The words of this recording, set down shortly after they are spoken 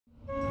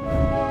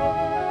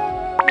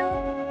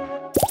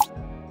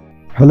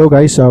Hello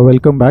guys,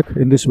 welcome back.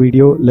 In this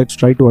video, let's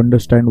try to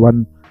understand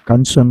one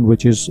concern,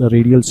 which is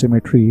radial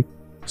symmetry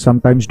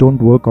sometimes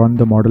don't work on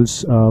the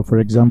models. For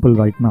example,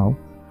 right now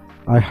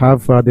I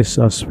have this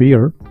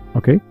sphere,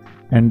 okay,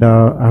 and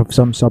I have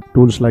some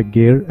subtools like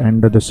gear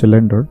and the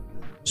cylinder.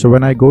 So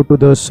when I go to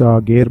this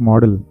gear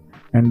model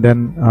and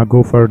then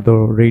go for the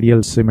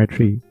radial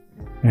symmetry,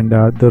 and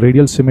the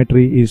radial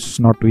symmetry is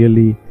not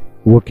really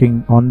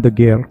working on the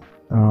gear.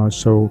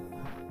 So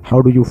how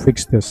do you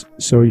fix this?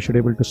 So you should be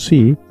able to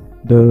see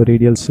the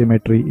radial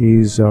symmetry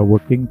is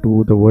working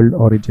to the world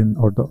origin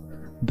or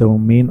the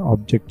main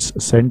object's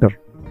center.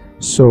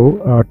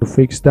 So to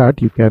fix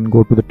that, you can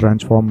go to the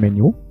transform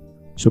menu.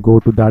 So go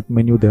to that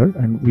menu there,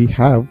 and we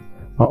have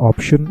an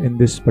option in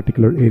this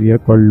particular area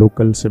called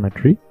local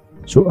symmetry.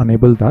 So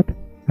enable that,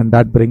 and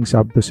that brings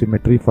up the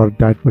symmetry for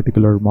that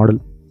particular model.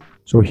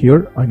 So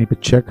here I need to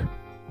check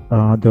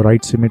the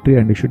right symmetry,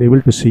 and you should be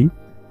able to see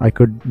I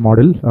could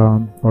model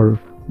or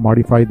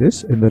modify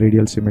this in the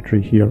radial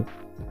symmetry here.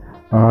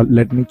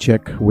 Let me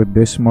check with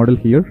this model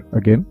here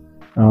again.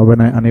 When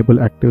I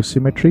enable active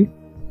symmetry,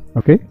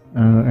 okay,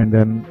 and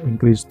then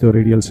increase the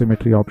radial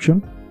symmetry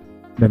option,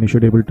 then you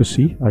should be able to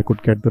see I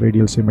could get the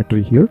radial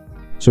symmetry here.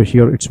 So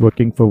here it's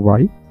working for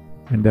Y,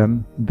 and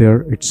then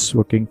there it's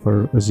working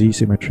for a Z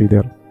symmetry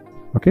there.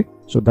 Okay,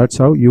 so that's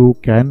how you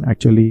can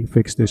actually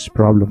fix this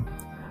problem.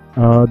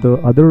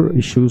 The other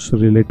issues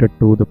related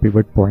to the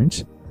pivot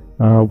points.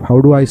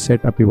 How do I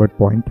set a pivot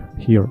point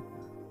here?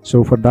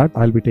 So for that,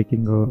 I'll be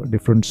taking a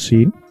different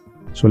scene.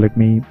 So let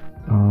me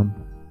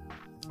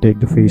take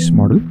the face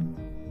model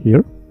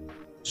here.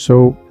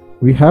 So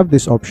we have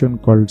this option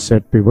called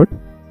set pivot.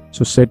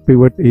 So set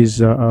pivot is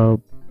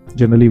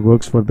generally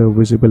works for the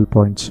visible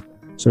points.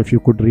 So if you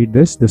could read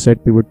this, the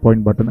set pivot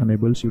point button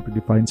enables you to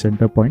define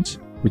center points,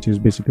 which is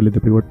basically the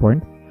pivot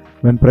point.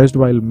 When pressed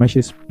while mesh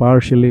is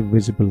partially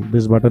visible,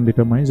 this button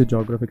determines the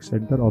geographic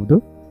center of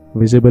the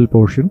visible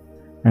portion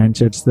and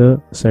sets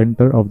the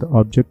center of the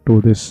object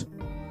to this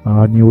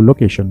new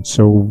location.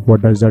 So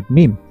what does that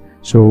mean?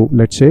 So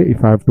let's say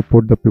if I have to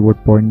put the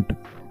pivot point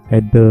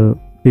at the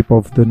tip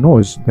of the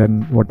nose,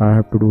 then what I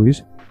have to do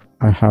is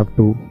I have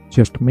to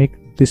just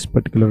make this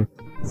particular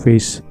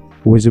face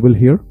visible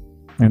here,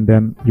 and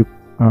then you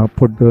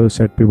put the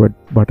set pivot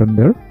button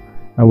there.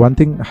 One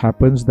thing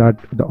happens that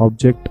the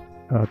object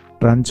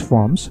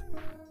transforms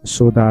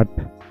so that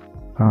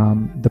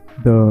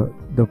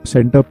the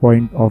center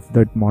point of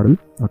that model,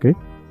 okay,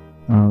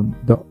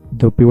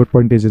 the pivot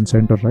point is in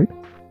center, right?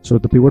 So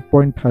the pivot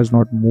point has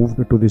not moved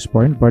to this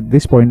point, but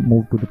this point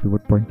moved to the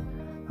pivot point.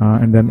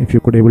 And then if you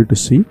could able to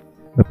see,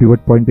 the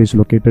pivot point is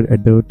located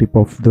at the tip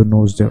of the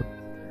nose there.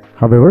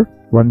 However,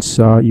 once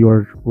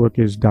your work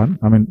is done,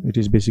 I mean, it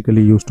is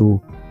basically used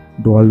to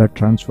do all that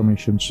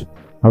transformations.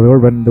 However,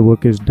 when the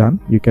work is done,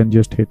 you can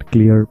just hit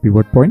clear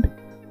pivot point,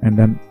 and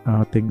then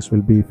things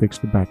will be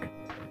fixed back.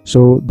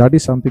 So that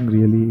is something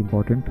really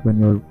important when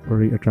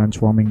you're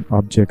transforming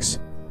objects.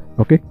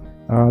 Okay,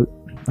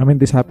 I mean,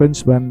 this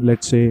happens when,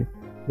 let's say,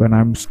 when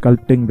I'm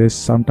sculpting this,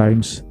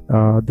 sometimes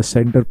the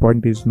center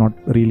point is not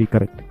really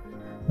correct.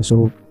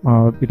 So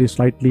it is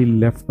slightly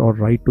left or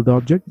right to the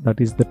object.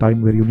 That is the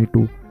time where you need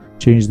to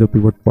change the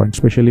pivot point,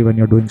 especially when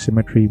you're doing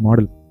symmetry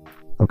model.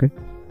 Okay,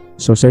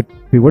 so set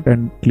pivot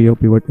and clear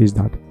pivot is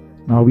that.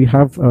 Now we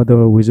have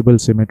the visible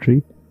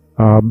symmetry.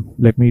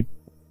 Let me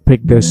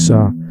pick this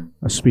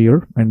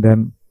sphere, and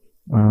then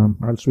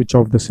I'll switch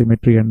off the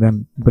symmetry and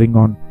then bring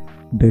on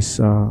this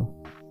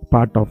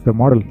part of the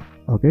model.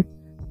 Okay,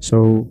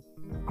 so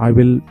I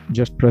will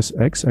just press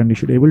X, and you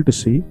should be able to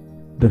see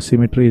the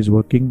symmetry is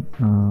working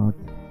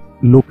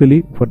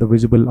locally for the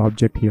visible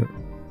object here.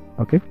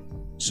 Okay,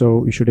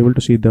 so you should be able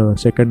to see the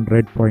second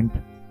red point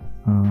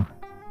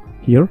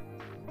here.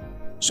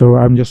 So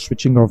I'm just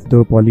switching off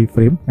the poly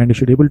frame, and you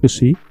should be able to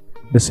see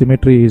the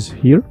symmetry is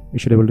here. You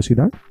should be able to see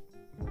that.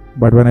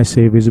 But when I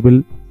say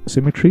visible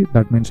symmetry,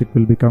 that means it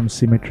will become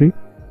symmetry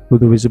to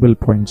the visible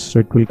points. So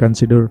it will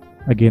consider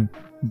again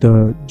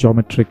the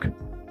geometric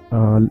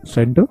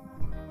center,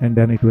 and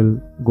then it will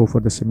go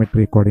for the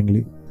symmetry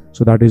accordingly.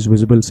 So that is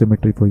visible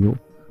symmetry for you.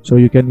 So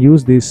you can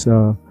use these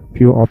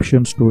few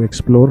options to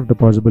explore the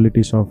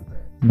possibilities of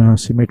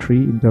symmetry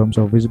in terms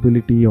of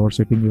visibility or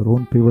setting your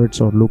own pivots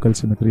or local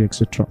symmetry,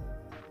 etc.